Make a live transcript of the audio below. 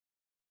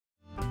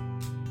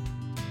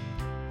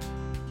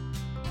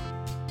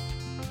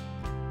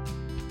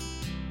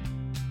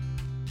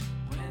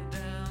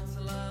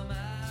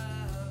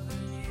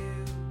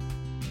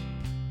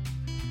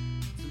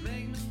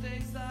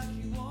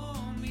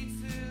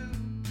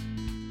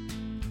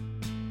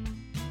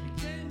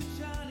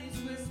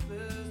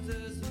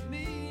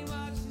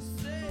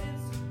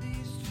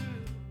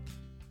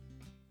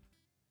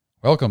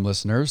Welcome,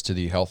 listeners, to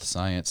the Health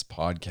Science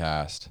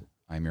Podcast.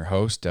 I'm your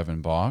host,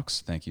 Devin Box.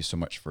 Thank you so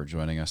much for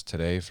joining us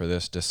today for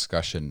this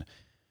discussion.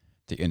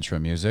 The intro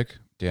music,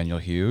 Daniel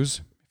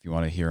Hughes. If you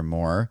want to hear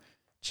more,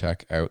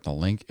 check out the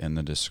link in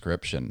the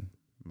description.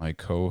 My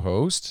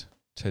co-host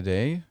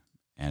today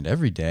and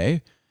every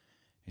day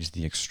is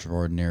the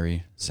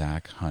extraordinary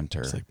Zach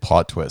Hunter. It's like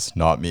plot twist,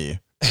 not me.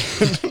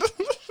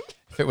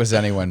 If it was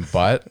anyone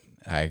but,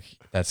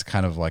 that's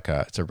kind of like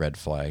it's a red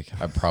flag.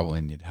 I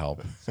probably need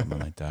help, something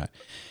like that.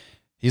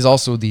 He's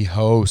also the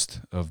host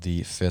of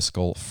the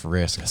Fiscal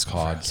Frisk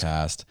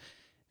podcast.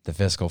 The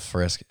Fiscal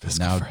Frisk is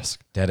now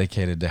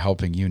dedicated to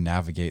helping you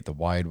navigate the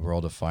wide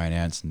world of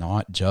finance,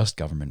 not just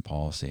government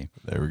policy.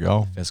 There we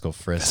go. Fiscal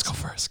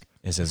Frisk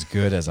is as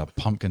good as a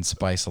pumpkin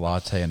spice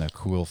latte on a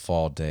cool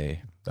fall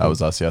day. That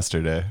was us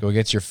yesterday. Go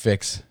get your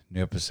fix.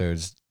 New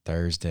episodes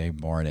Thursday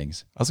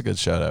mornings. That was a good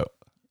shout out.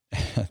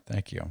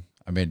 Thank you.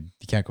 I mean,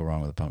 you can't go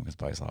wrong with a pumpkin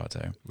spice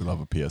latte. We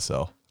love a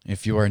PSL.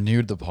 If you are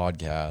new to the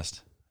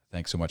podcast,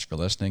 thanks so much for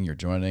listening. You're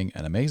joining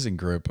an amazing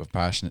group of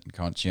passionate and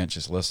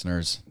conscientious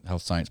listeners. The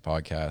Health Science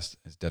Podcast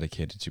is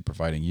dedicated to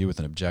providing you with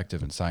an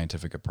objective and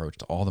scientific approach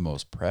to all the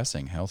most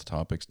pressing health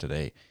topics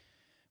today.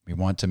 We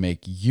want to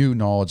make you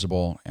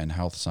knowledgeable and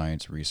health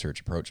science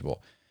research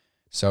approachable.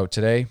 So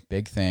today,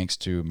 big thanks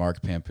to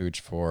Mark Pampuch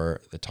for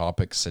the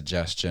topic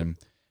suggestion.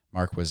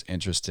 Mark was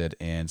interested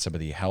in some of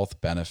the health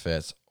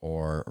benefits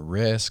or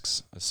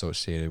risks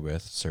associated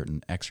with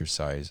certain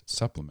exercise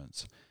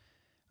supplements.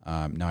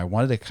 Now, I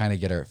wanted to kind of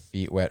get our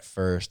feet wet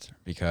first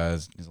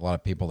because there's a lot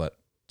of people that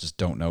just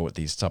don't know what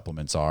these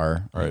supplements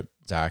are. Right.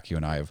 Zach, you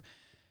and I have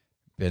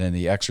been in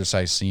the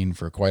exercise scene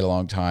for quite a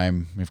long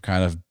time. We've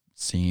kind of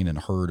seen and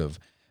heard of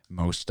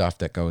most stuff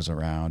that goes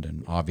around.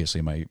 And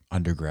obviously my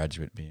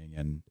undergraduate being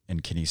in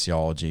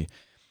kinesiology,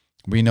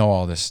 we know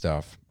all this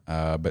stuff,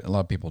 but a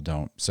lot of people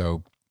don't.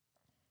 So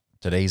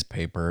today's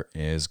paper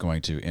is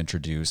going to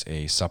introduce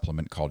a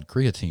supplement called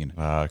creatine.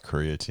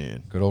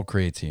 Creatine. Good old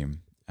creatine.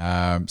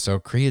 So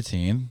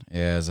creatine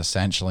is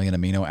essentially an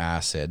amino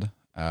acid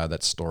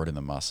that's stored in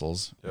the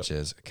muscles, which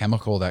is a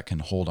chemical that can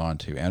hold on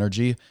to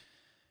energy.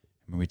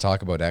 When we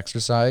talk about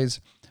exercise,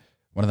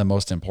 one of the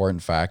most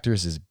important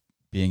factors is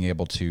being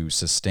able to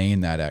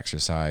sustain that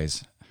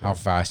exercise, how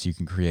fast you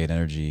can create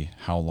energy,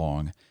 how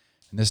long.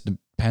 And this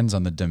depends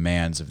on the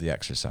demands of the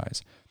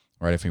exercise,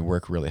 right? If we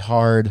work really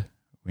hard,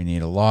 we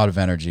need a lot of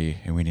energy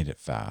and we need it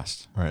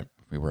fast. Right.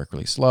 If we work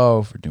really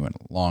slow, if we're doing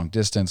a long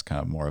distance, kind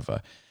of more of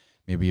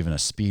maybe even a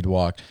speed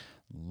walk,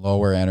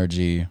 lower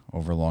energy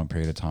over a long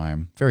period of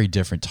time, very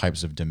different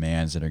types of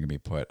demands that are going to be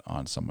put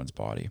on someone's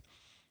body.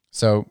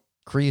 So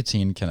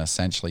creatine can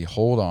essentially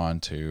hold on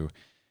to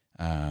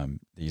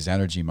these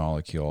energy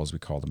molecules, we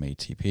call them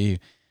ATP,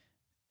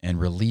 and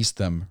release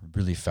them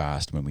really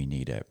fast when we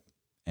need it.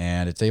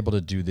 And it's able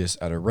to do this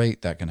at a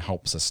rate that can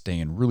help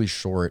sustain really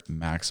short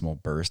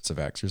maximal bursts of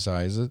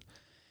exercises.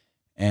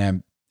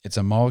 And it's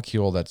a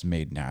molecule that's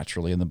made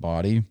naturally in the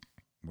body.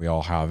 We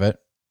all have it.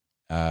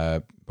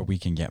 But we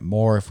can get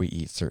more if we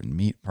eat certain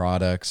meat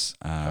products.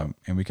 And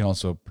we can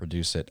also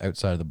produce it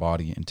outside of the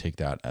body and take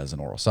that as an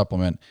oral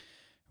supplement,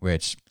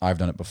 which I've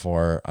done it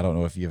before. I don't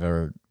know if you've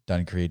ever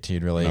done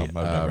creatine really. No, I've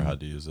never had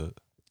to use it.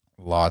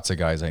 Lots of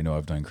guys I know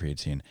have done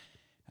creatine.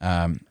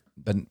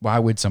 But why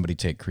would somebody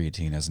take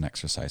creatine as an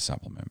exercise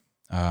supplement?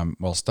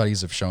 Well,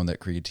 studies have shown that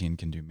creatine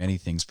can do many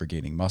things for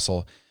gaining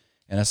muscle,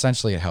 and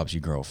essentially it helps you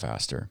grow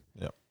faster.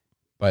 Yep.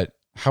 But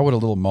how would a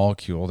little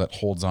molecule that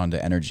holds on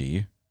to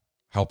energy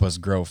help us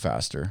grow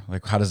faster?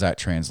 Like, how does that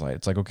translate?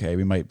 It's like, okay,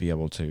 we might be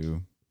able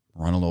to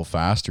run a little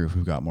faster if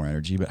we've got more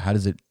energy, but how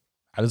does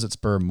it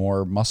spur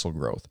more muscle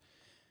growth?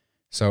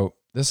 So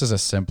this is a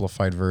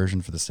simplified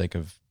version for the sake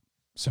of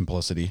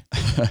simplicity,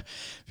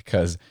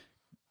 because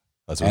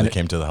that's what they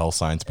came to the Health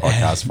Science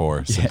Podcast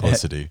for,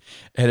 simplicity.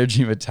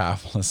 Energy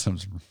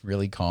metabolism's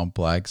really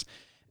complex.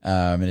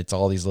 And it's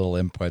all these little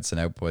inputs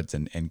and outputs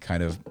and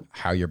kind of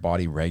how your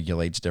body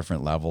regulates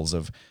different levels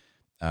of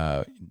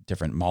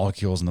different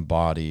molecules in the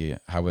body,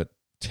 how it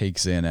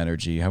takes in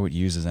energy, how it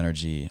uses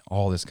energy,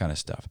 all this kind of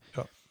stuff.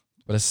 Yep.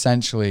 But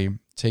essentially,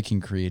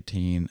 taking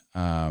creatine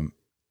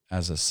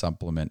as a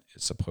supplement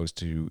is supposed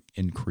to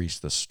increase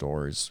the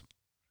stores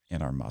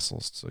in our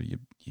muscles. So you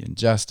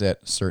ingest it,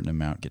 a certain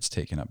amount gets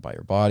taken up by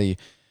your body,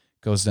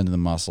 goes into the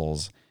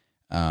muscles,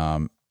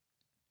 and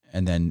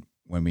then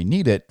when we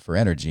need it for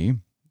energy,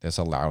 this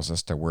allows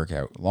us to work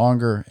out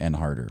longer and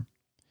harder.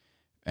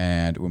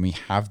 And when we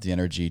have the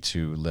energy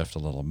to lift a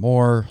little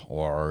more,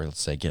 or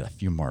let's say get a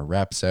few more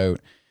reps out,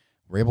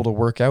 we're able to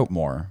work out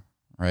more,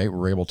 right?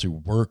 We're able to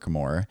work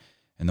more.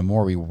 And the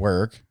more we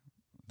work,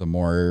 the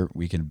more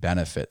we can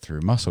benefit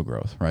through muscle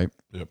growth, right?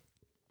 Yep.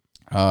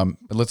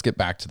 But let's get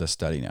back to the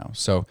study now.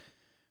 So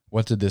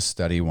what did this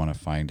study want to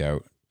find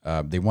out?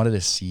 They wanted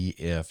to see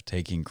if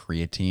taking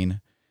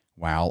creatine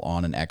while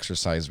on an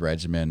exercise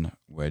regimen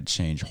would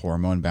change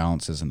hormone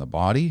balances in the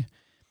body.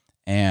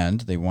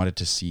 And they wanted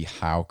to see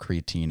how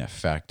creatine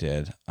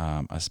affected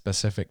a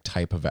specific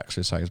type of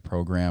exercise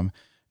program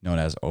known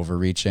as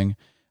overreaching.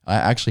 I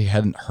actually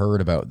hadn't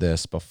heard about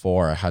this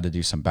before. I had to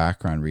do some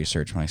background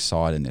research when I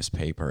saw it in this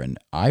paper, and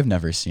I've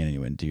never seen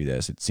anyone do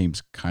this. It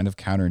seems kind of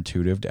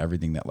counterintuitive to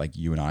everything that like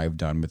you and I have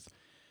done with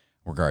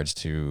regards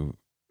to,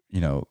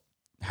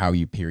 how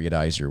you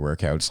periodize your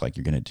workouts. Like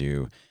you're going to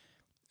do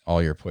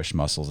all your push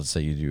muscles. Let's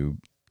say you do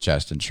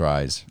chest and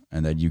tris,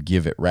 and then you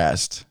give it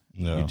rest.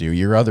 Yeah. You do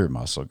your other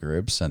muscle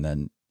groups, and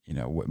then,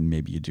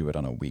 maybe you do it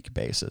on a week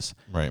basis.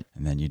 Right.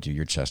 And then you do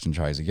your chest and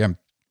tris again.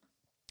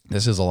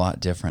 This is a lot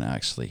different,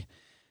 actually.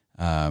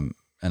 And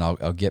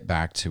I'll get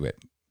back to it.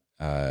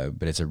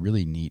 But it's a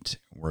really neat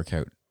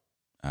workout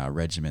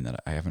regimen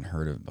that I haven't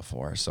heard of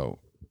before. So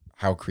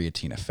how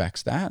creatine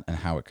affects that and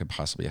how it could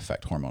possibly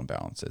affect hormone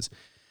balances.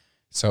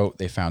 So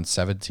they found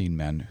 17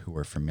 men who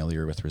were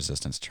familiar with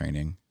resistance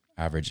training,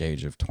 average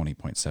age of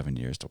 20.7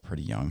 years, still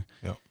pretty young.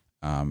 Yep.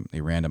 They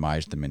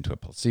randomized them into a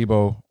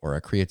placebo or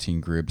a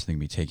creatine group. So they can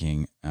be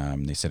taking,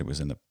 they said it was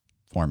in the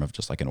form of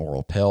just like an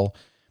oral pill.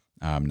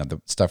 Now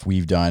the stuff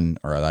we've done,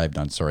 or that I've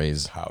done,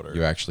 is powder.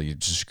 You actually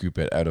just scoop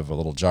it out of a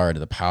little jar to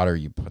the powder.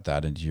 You put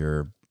that into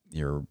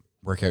your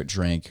workout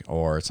drink,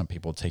 or some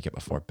people take it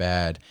before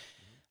bed,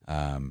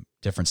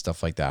 different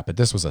stuff like that. But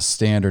this was a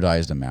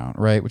standardized amount,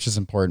 right? Which is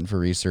important for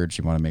research.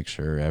 You want to make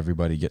sure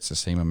everybody gets the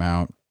same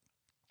amount.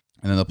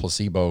 And then the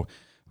placebo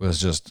was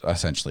just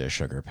essentially a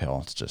sugar pill.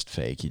 It's just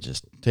fake. You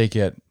just take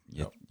it.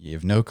 You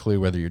have no clue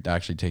whether you're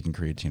actually taking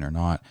creatine or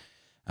not.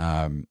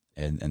 And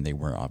they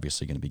weren't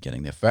obviously going to be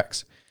getting the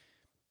effects.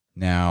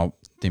 Now,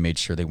 they made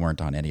sure they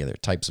weren't on any other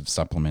types of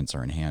supplements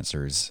or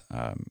enhancers.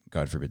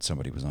 God forbid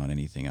somebody was on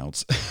anything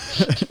else.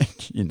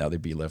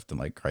 They'd be lifting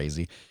like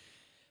crazy.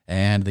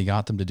 And they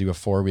got them to do a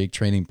 4-week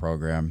training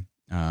program.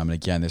 And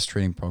again, this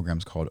training program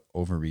is called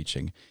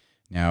Overreaching.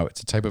 Now,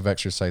 it's a type of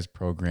exercise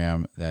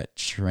program that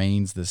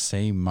trains the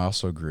same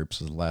muscle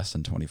groups with less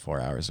than 24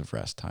 hours of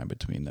rest time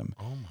between them.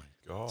 Oh, my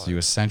God. So you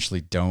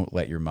essentially don't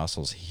let your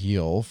muscles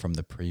heal from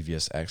the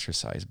previous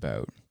exercise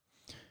bout.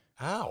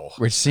 Ow.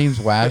 Which seems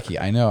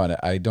wacky. I know, and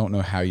I don't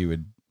know how you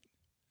would.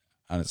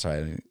 I'm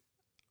sorry,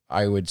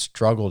 I would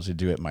struggle to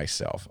do it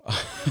myself.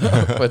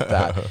 With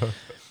that,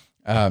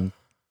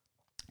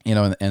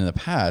 in the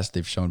past,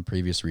 they've shown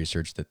previous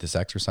research that this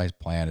exercise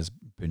plan has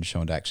been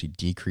shown to actually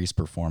decrease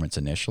performance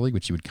initially,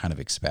 which you would kind of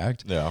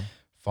expect. Yeah.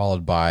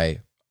 Followed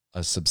by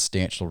a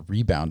substantial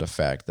rebound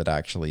effect that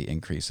actually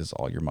increases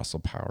all your muscle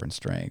power and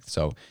strength.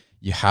 So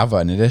you have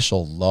an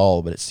initial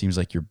lull, but it seems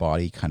like your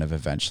body kind of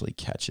eventually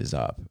catches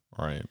up.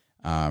 Right.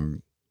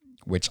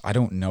 Which I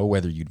don't know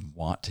whether you'd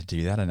want to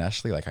do that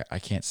initially. Like I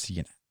can't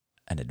see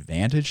an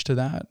advantage to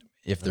that.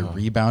 If the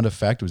rebound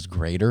effect was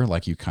greater,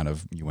 like you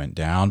went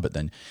down, but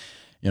then,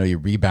 you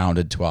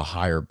rebounded to a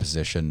higher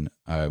position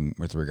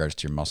with regards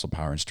to your muscle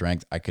power and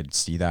strength, I could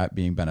see that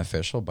being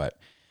beneficial. But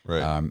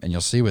right. And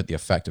you'll see what the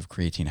effect of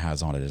creatine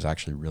has on it is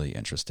actually really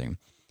interesting.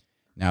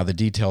 Now, the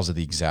details of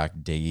the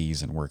exact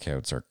days and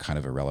workouts are kind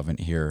of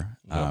irrelevant here.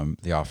 Yep.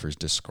 The authors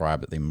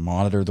describe that they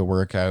monitor the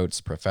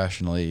workouts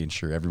professionally,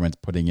 ensure everyone's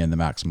putting in the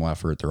maximal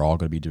effort. They're all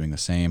going to be doing the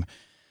same.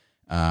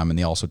 And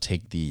they also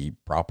take the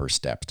proper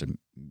steps to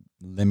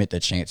limit the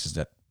chances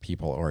that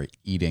people are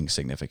eating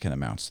significant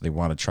amounts. They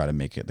want to try to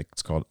make it,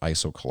 it's called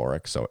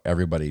isocaloric. So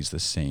everybody's the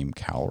same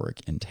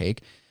caloric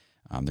intake.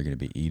 They're going to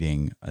be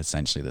eating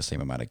essentially the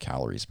same amount of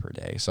calories per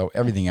day. So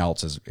everything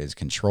else is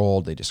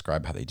controlled. They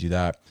describe how they do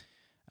that.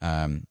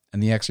 And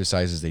the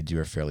exercises they do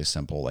are fairly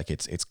simple. Like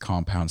it's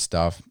compound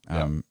stuff.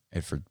 And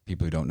for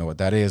people who don't know what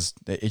that is,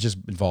 it just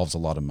involves a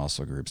lot of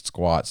muscle groups.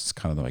 Squats, it's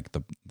kind of like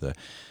the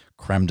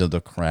creme de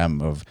la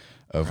creme of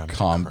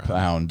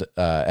compound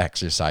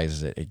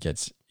exercises. It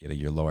gets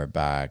your lower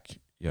back,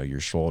 your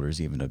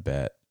shoulders even a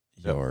bit,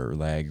 your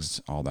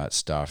legs, all that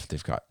stuff.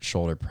 They've got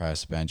shoulder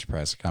press, bench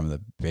press, kind of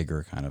the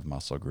bigger kind of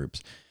muscle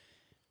groups.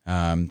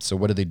 So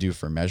what do they do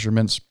for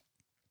measurements?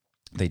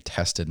 They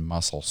tested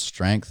muscle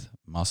strength,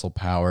 muscle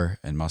power,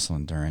 and muscle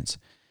endurance.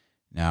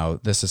 Now,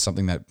 this is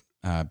something that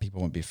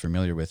people won't be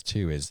familiar with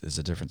too, is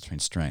the difference between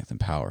strength and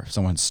power. If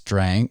someone's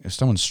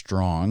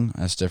strong,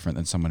 that's different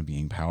than someone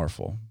being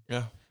powerful.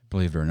 Yeah.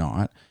 Believe it or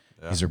not.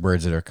 Yeah. These are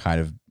words that are kind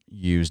of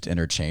used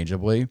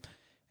interchangeably.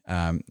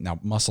 Now,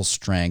 muscle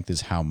strength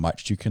is how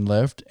much you can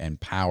lift, and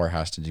power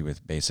has to do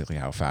with basically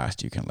how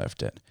fast you can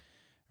lift it,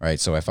 right?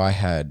 So if I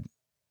had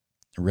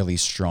really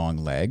strong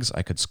legs,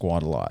 I could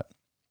squat a lot.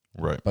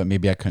 Right. But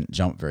maybe I couldn't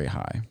jump very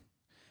high.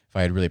 If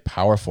I had really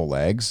powerful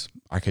legs,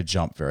 I could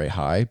jump very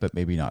high, but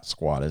maybe not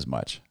squat as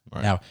much.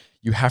 Right. Now,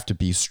 you have to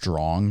be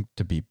strong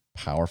to be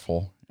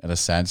powerful in a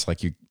sense, like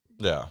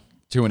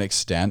to an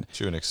extent.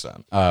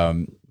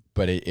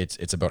 But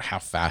it's about how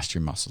fast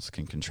your muscles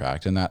can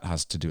contract, and that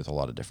has to do with a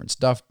lot of different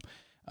stuff.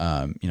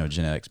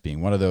 Genetics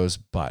being one of those,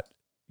 but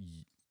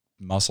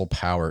muscle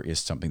power is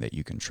something that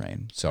you can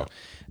train. So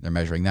they're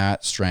measuring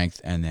that strength,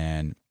 and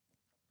then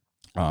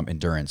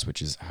endurance,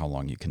 which is how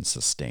long you can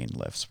sustain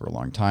lifts for a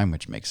long time,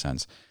 which makes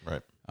sense.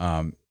 Right.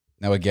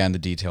 Now, again, the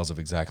details of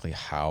exactly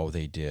how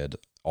they did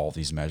all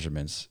these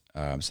measurements.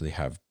 So they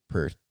have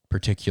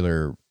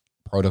particular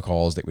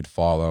protocols that would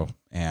follow,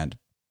 and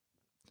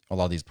a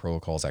lot of these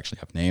protocols actually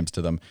have names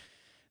to them.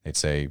 They'd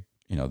say,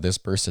 this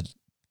person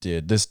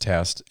did this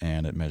test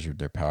and it measured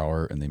their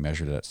power and they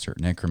measured it at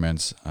certain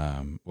increments.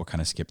 We'll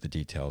kind of skip the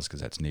details because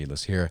that's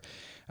needless here.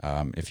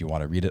 If you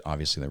want to read it,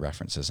 obviously the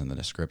references in the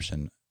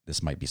description.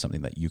 This might be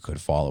something that you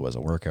could follow as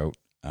a workout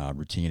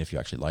routine if you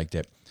actually liked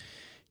it.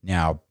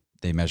 Now,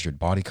 they measured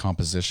body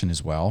composition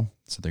as well.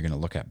 So they're going to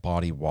look at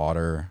body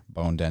water,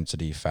 bone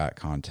density, fat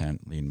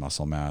content, lean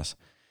muscle mass.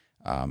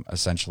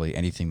 Essentially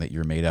anything that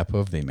you're made up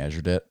of, they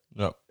measured it.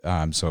 Yep.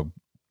 So,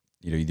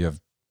 you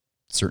have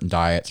certain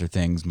diets or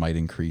things might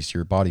increase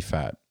your body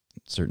fat.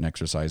 Certain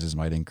exercises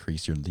might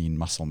increase your lean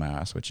muscle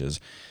mass, which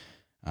is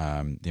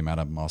the amount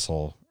of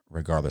muscle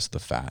regardless of the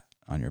fat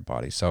on your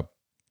body. So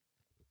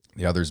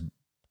the others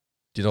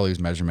did all these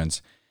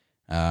measurements,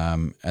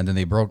 and then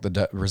they broke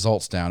the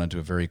results down into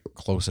a very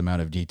close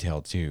amount of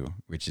detail too,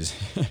 which is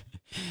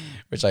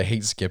which I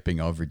hate skipping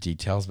over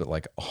details, but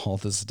like all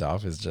this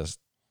stuff is just.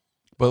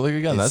 But like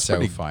again, that's so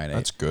pretty finite.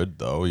 That's good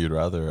though. You'd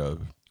rather.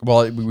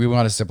 Well, we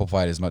want to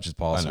simplify it as much as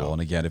possible. And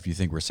again, if you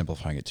think we're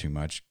simplifying it too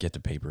much, get the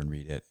paper and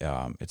read it.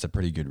 It's a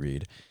pretty good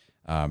read.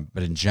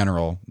 But in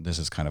general, this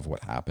is kind of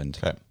what happened.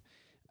 Okay.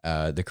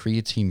 The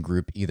creatine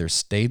group either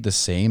stayed the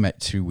same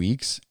at 2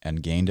 weeks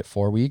and gained at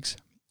 4 weeks,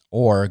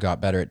 or got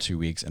better at 2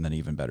 weeks and then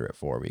even better at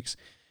 4 weeks.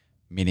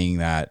 Meaning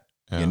that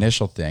the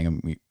initial thing,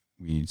 and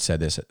we said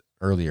this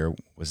earlier,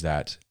 was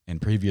that in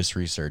previous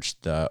research,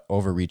 the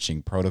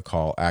overreaching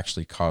protocol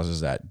actually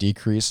causes that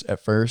decrease at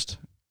first.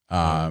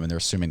 And they're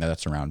assuming that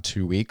that's around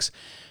 2 weeks,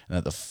 and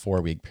that the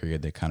 4 week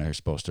period, they kind of are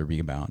supposed to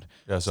rebound.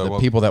 Yeah. So the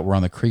people that were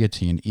on the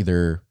creatine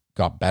either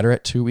got better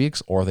at 2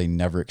 weeks or they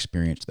never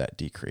experienced that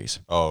decrease.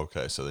 Oh,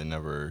 okay. So they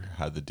never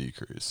had the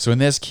decrease. So in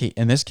this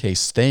case,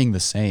 staying the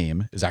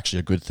same is actually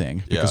a good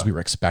thing because we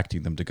were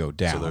expecting them to go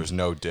down. So there's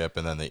no dip,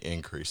 and then they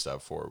increased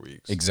that 4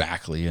 weeks.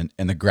 Exactly. And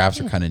the graphs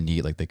are kind of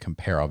neat. Like they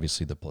compare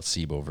obviously the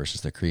placebo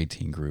versus the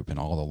creatine group, and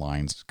all the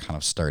lines kind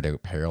of start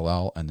out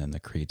parallel. And then the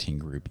creatine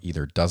group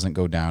either doesn't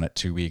go down at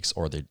 2 weeks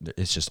or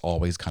it's just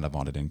always kind of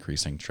on an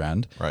increasing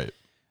trend. Right.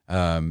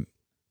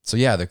 So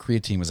yeah, the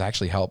creatine was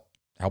actually helped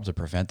to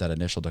prevent that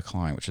initial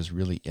decline, which is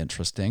really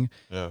interesting.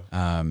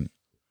 Yeah.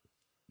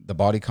 The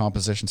body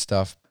composition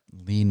stuff,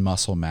 lean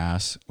muscle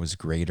mass was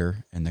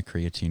greater in the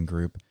creatine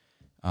group,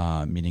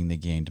 meaning they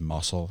gained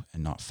muscle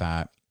and not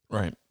fat.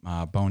 Right.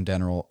 Bone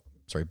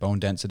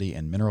density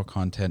and mineral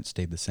content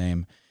stayed the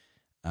same,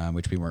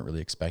 which we weren't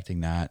really expecting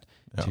that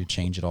to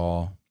change at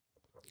all.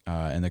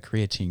 And the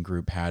creatine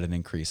group had an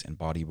increase in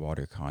body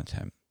water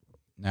content.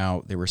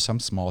 Now, there were some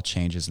small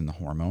changes in the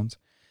hormones.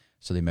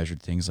 So they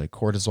measured things like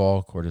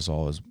cortisol.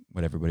 Cortisol is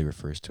what everybody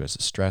refers to as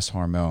a stress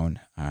hormone,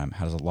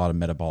 has a lot of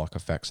metabolic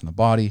effects in the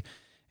body,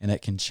 and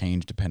it can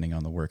change depending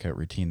on the workout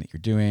routine that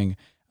you're doing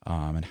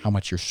and how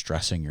much you're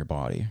stressing your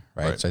body,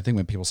 right? So I think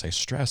when people say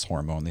stress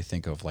hormone, they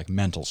think of like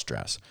mental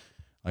stress,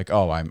 like,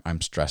 oh,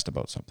 I'm stressed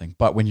about something.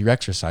 But when you're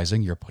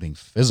exercising, you're putting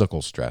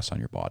physical stress on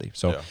your body.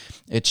 So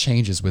it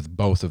changes with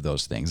both of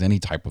those things, any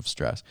type of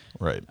stress.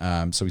 Right.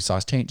 So we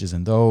saw changes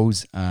in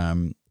those.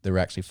 There were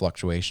actually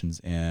fluctuations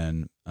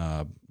in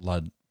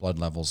blood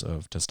levels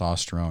of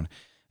testosterone,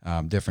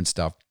 different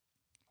stuff.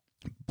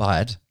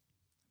 But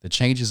the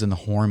changes in the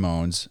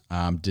hormones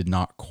did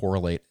not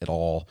correlate at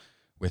all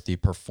with the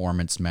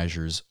performance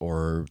measures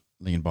or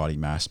lean body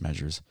mass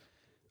measures.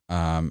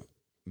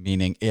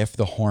 Meaning if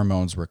the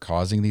hormones were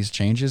causing these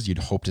changes, you'd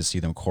hope to see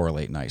them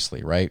correlate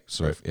nicely, right?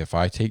 So if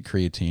I take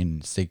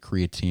creatine, say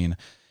creatine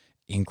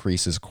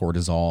increases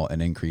cortisol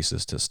and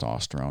increases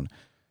testosterone,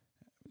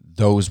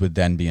 those would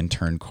then be in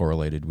turn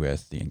correlated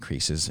with the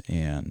increases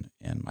in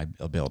my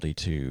ability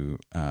to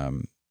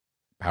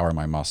power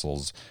my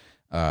muscles.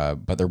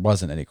 But there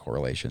wasn't any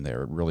correlation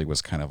there. It really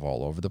was kind of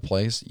all over the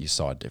place. You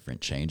saw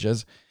different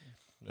changes.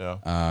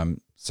 Yeah.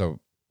 So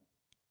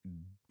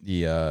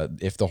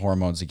if the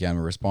hormones again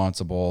were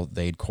responsible,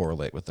 they'd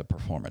correlate with the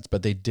performance,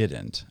 but they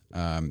didn't.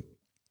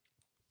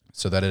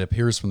 So that it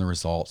appears from the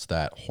results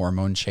that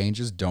hormone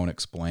changes don't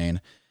explain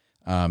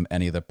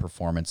any of the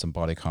performance and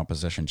body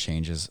composition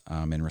changes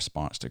in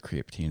response to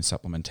creatine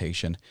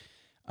supplementation.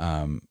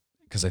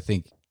 Because I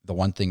think the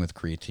one thing with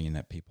creatine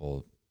that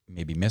people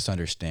maybe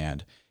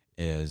misunderstand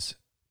is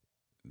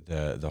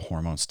the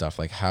hormone stuff.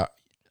 Like how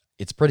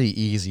it's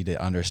pretty easy to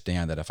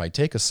understand that if I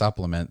take a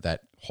supplement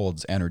that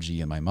holds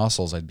energy in my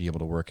muscles, I'd be able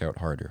to work out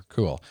harder.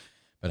 Cool.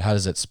 But how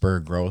does it spur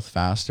growth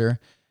faster?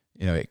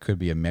 It could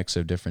be a mix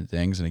of different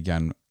things. And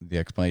again, the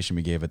explanation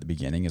we gave at the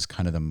beginning is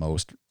kind of the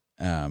most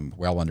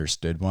well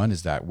understood one,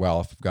 is that,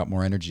 well, if I've got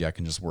more energy, I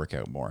can just work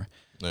out more.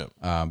 Yeah.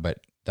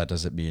 But that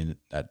doesn't mean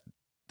that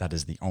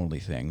is the only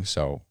thing.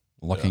 So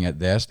looking at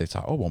this, they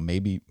thought, oh, well,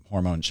 maybe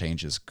hormone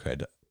changes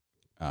could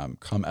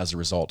come as a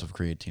result of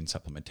creatine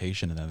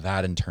supplementation. And then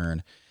that in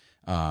turn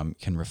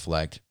can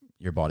reflect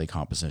your body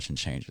composition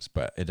changes.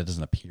 But it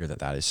doesn't appear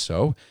that is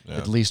so,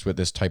 at least with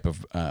this type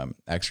of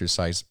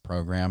exercise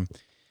program.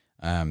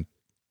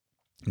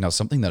 Now,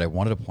 something that I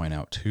wanted to point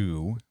out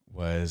too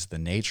was the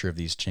nature of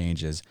these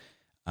changes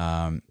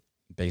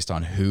based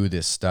on who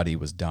this study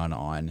was done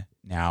on.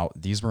 Now,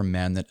 these were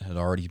men that had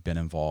already been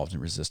involved in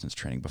resistance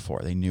training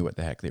before. They knew what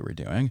the heck they were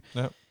doing.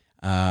 Yep.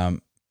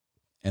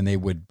 and they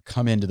would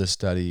come into the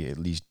study at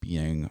least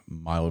being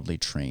mildly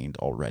trained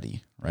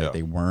already, right? Yeah.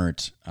 They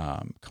weren't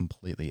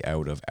completely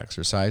out of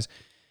exercise.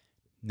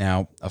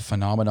 Now, a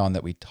phenomenon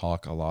that we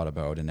talk a lot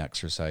about in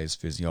exercise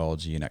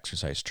physiology and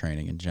exercise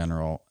training in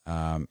general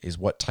is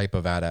what type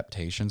of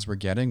adaptations we're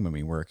getting when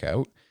we work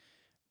out.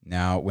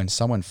 Now, when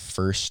someone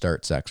first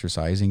starts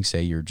exercising,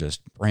 say you're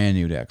just brand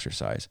new to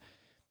exercise,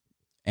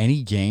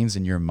 any gains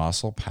in your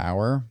muscle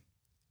power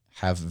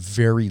have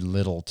very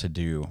little to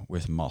do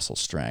with muscle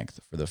strength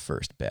for the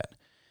first bit.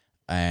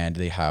 And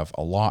they have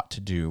a lot to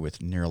do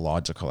with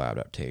neurological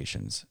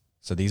adaptations.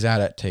 So these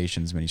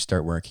adaptations, when you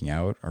start working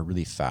out, are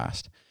really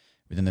fast.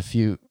 Within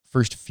the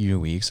first few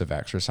weeks of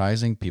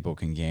exercising, people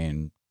can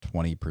gain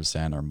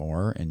 20% or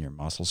more in your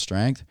muscle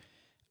strength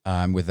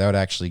without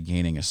actually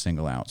gaining a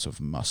single ounce of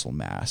muscle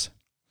mass,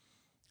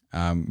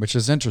 which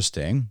is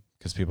interesting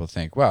because people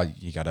think, well,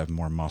 you got to have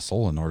more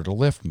muscle in order to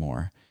lift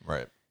more.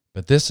 Right.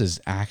 But this is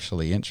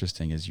actually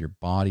interesting is your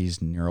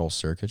body's neural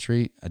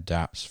circuitry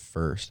adapts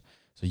first.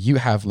 So you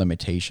have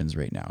limitations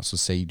right now. So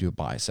say you do a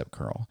bicep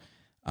curl.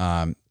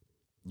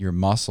 Your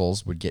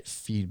muscles would get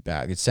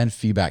feedback. It'd send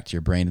feedback to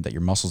your brain that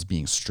your muscle's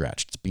being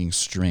stretched. It's being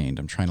strained.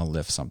 I'm trying to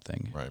lift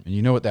something. Right. And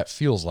you know what that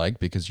feels like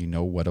because you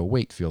know what a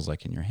weight feels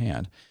like in your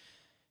hand.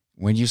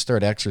 When you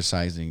start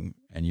exercising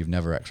and you've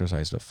never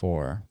exercised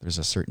before, there's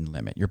a certain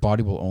limit. Your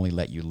body will only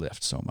let you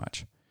lift so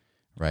much,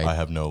 right? I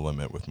have no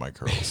limit with my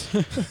curls.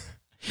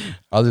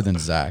 Other than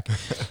Zach.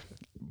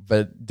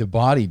 But the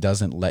body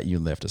doesn't let you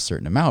lift a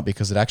certain amount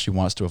because it actually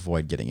wants to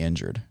avoid getting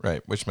injured.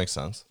 Right, which makes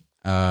sense.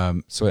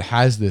 So it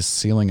has this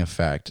ceiling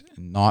effect,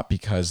 not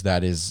because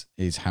that is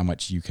how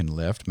much you can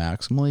lift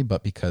maximally,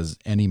 but because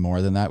any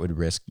more than that would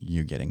risk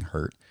you getting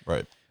hurt.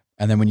 Right.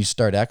 And then when you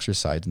start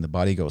exercising, the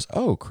body goes,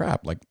 oh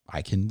crap, like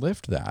I can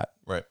lift that.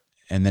 Right.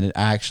 And then it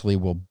actually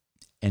will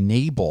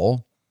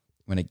enable,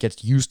 when it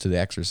gets used to the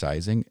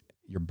exercising,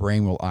 your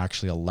brain will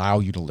actually allow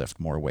you to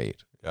lift more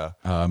weight.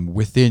 Yeah.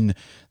 Within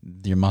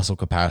your muscle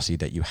capacity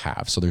that you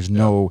have. So there's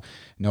no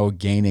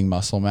gaining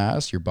muscle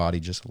mass. Your body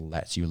just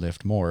lets you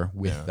lift more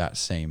with that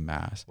same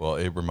mass. Well,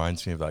 it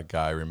reminds me of that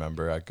guy,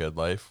 remember, at Good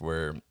Life,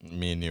 where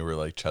me and you were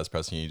like chest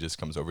pressing, and he just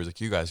comes over. He's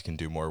like, you guys can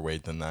do more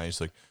weight than that.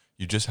 He's like,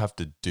 you just have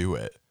to do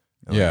it.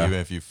 And like, even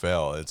if you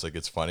fail, it's like,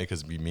 it's funny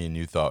because me and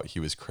you thought he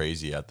was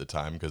crazy at the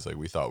time because like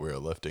we thought we were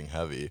lifting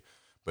heavy.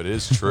 But it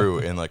is true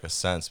in like a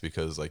sense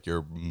because like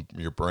your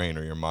brain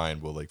or your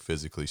mind will like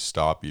physically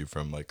stop you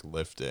from like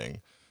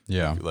lifting.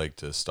 Yeah. Like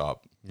to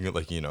stop,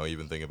 like,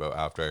 even think about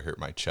after I hurt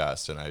my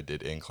chest and I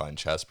did incline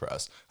chest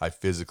press, I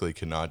physically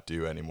could not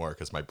do anymore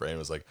because my brain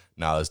was like,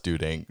 nah, this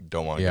dude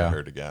don't want to get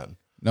hurt again.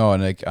 No,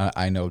 and like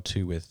I know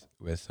too with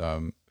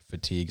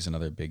fatigue is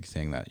another big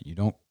thing that you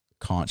don't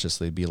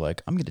consciously be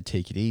like, I'm going to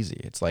take it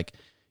easy. It's like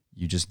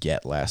you just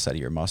get less out of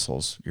your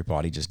muscles. Your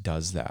body just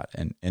does that.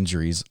 And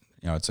injuries,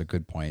 it's a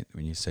good point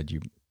when you said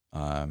you,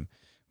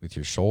 with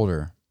your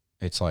shoulder,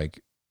 it's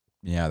like,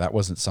 yeah, that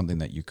wasn't something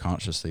that you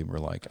consciously were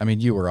like, I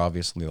mean, you were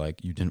obviously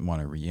like, you didn't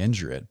want to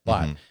re-injure it,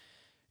 but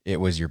it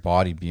was your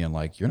body being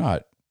like, you're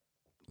not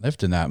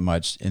lifting that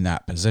much in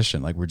that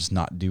position. Like we're just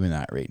not doing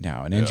that right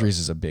now. And injuries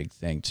is a big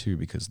thing too,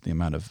 because the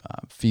amount of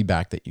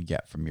feedback that you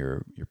get from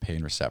your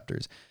pain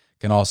receptors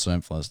can also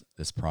influence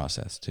this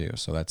process too.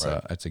 So that's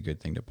a good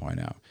thing to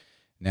point out.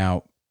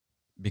 Now,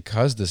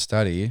 because the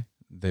study,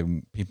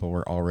 the people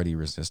were already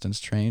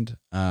resistance trained,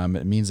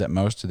 it means that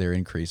most of their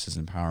increases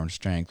in power and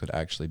strength would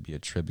actually be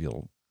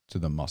attributable to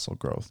the muscle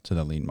growth, to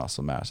the lean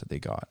muscle mass that they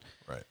got.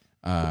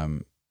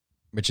 Right.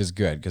 Which is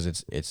good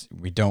because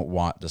we don't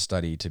want the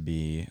study to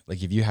be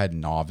like, if you had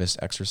novice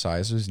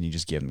exercisers and you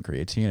just give them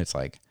creatine, it's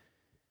like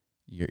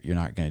you're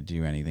not going to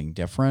do anything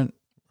different,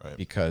 right?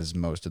 Because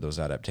most of those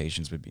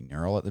adaptations would be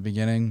neural at the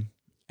beginning,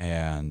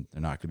 and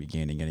they're not going to be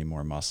gaining any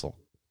more muscle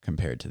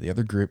compared to the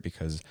other group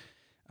because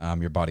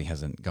your body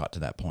hasn't got to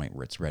that point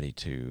where it's ready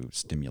to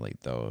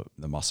stimulate the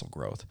muscle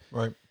growth.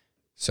 Right.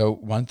 So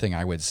one thing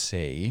I would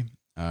say,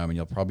 and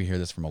you'll probably hear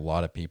this from a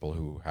lot of people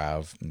who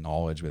have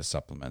knowledge with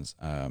supplements,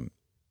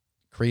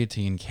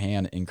 creatine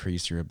can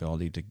increase your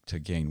ability to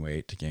gain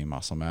weight, to gain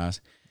muscle mass,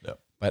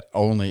 but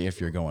only if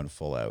you're going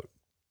full out,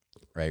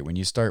 right? When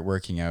you start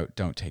working out,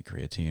 don't take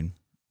creatine,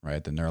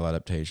 right? The neural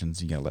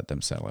adaptations, you got to let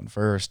them settle in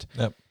first.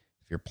 Yep.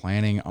 If you're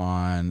planning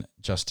on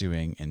just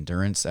doing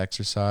endurance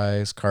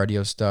exercise,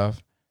 cardio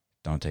stuff,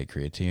 don't take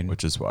creatine.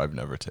 Which is why I've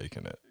never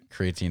taken it.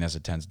 Creatine has a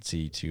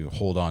tendency to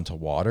hold on to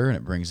water and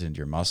it brings it into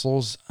your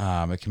muscles.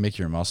 It can make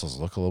your muscles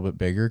look a little bit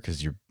bigger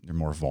because you're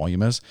more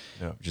voluminous,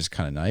 which is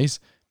kind of nice.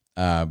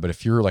 But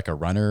if you're like a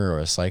runner or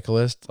a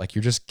cyclist, like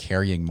you're just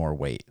carrying more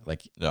weight.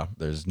 Like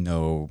there's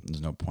no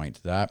point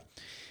to that.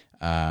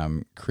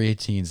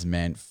 Creatine's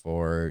meant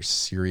for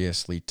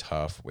seriously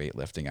tough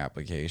weightlifting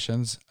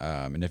applications.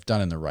 And if done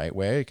in the right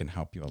way, it can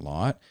help you a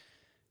lot.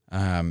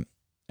 And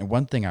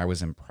one thing I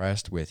was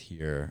impressed with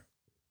here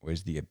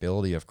was the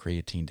ability of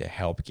creatine to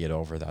help get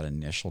over that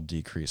initial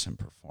decrease in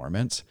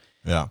performance.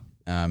 Yeah.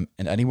 And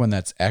anyone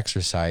that's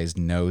exercised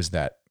knows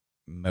that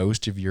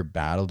most of your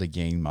battle to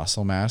gain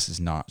muscle mass is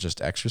not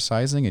just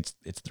exercising, it's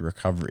the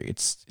recovery.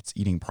 It's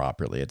eating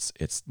properly.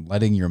 It's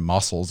letting your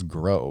muscles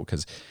grow,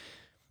 because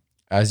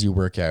as you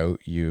work out,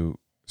 you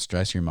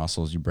stress your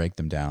muscles, you break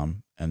them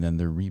down, and then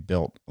they're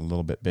rebuilt a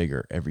little bit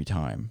bigger every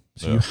time.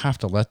 So you have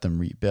to let them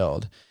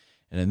rebuild.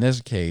 And in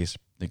this case,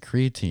 the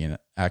creatine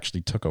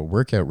actually took a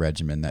workout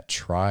regimen that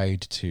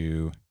tried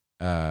to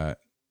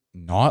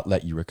not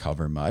let you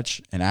recover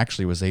much, and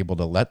actually was able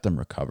to let them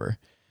recover.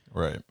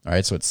 Right. All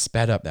right. So it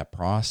sped up that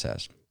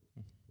process.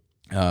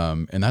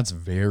 And that's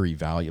very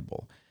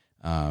valuable,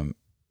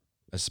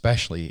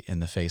 especially in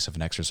the face of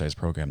an exercise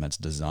program that's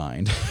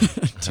designed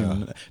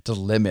to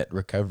limit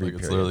recovery Like,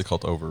 it's periods. literally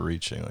called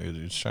overreaching. Like, you're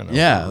just trying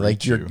to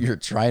like you're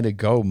trying to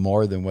go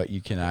more than what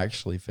you can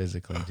actually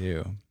physically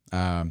do.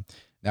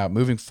 Now,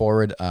 moving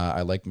forward,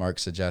 I like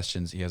Mark's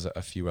suggestions. He has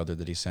a few other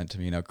that he sent to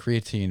me. Now,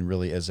 creatine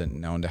really isn't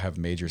known to have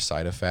major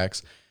side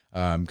effects,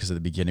 because at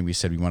the beginning we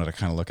said we wanted to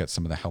kind of look at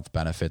some of the health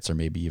benefits or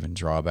maybe even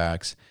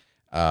drawbacks.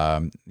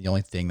 The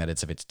only thing that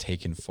if it's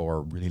taken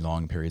for really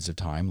long periods of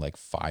time, like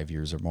 5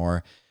 years or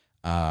more,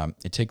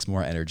 it takes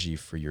more energy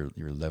for your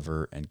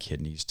liver and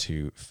kidneys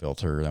to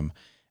filter them.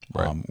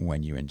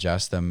 When you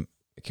ingest them.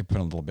 It can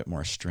put a little bit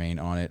more strain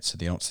on it, so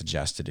they don't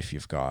suggest it if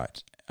you've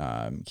got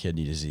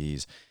kidney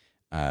disease.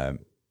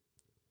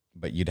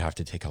 But you'd have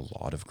to take a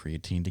lot of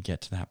creatine to get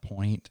to that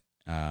point.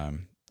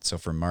 So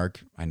for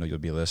Mark, I know you'll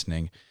be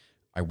listening.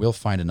 I will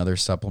find another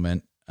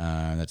supplement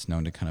that's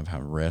known to kind of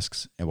have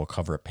risks, and we'll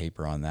cover a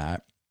paper on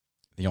that.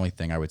 The only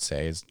thing I would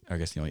say is, I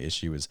guess the only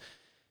issue is,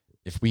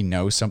 if we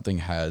know something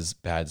has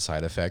bad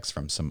side effects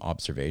from some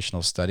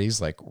observational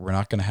studies, like, we're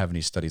not going to have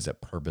any studies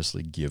that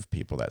purposely give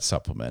people that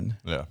supplement.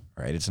 Yeah.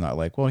 Right. It's not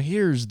like, well,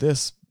 here's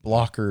this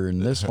blocker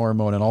and this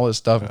hormone and all this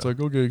stuff. It's like,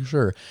 okay,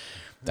 sure.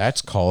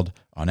 That's called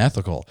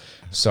unethical.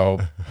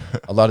 So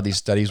a lot of these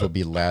studies will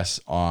be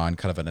less on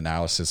kind of an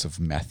analysis of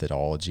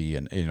methodology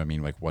and,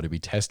 like, what are we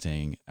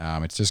testing?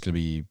 It's just going to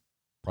be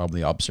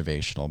probably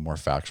observational, more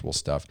factual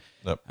stuff.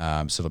 Yep.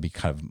 So it'll be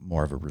kind of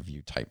more of a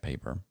review type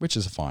paper, which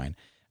is fine.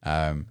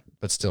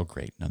 But still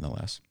great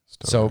nonetheless.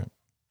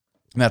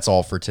 That's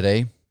all for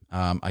today.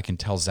 I can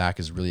tell Zach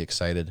is really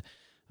excited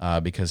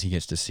because he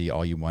gets to see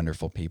all you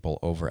wonderful people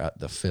over at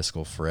the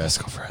Fiscal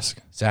Frisk.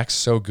 Zach's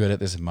so good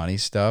at this money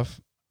stuff.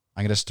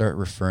 I'm going to start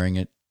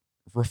referring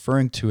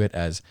to it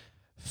as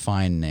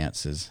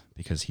finances,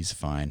 because he's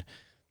fine.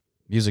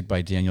 Music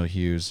by Daniel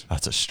Hughes.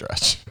 That's a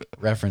stretch.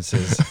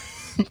 References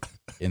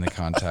in the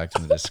contact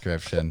in the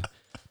description.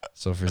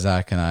 So for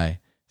Zach and I,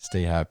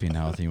 stay happy and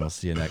healthy. We'll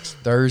see you next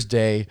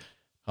Thursday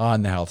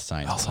on the Health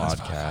Science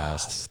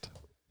Podcast.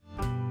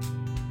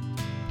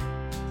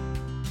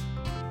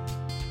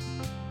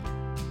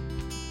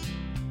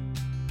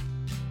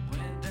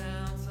 Went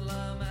down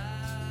Salem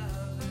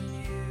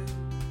Avenue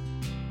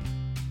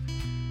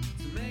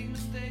to make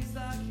mistakes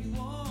like you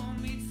want.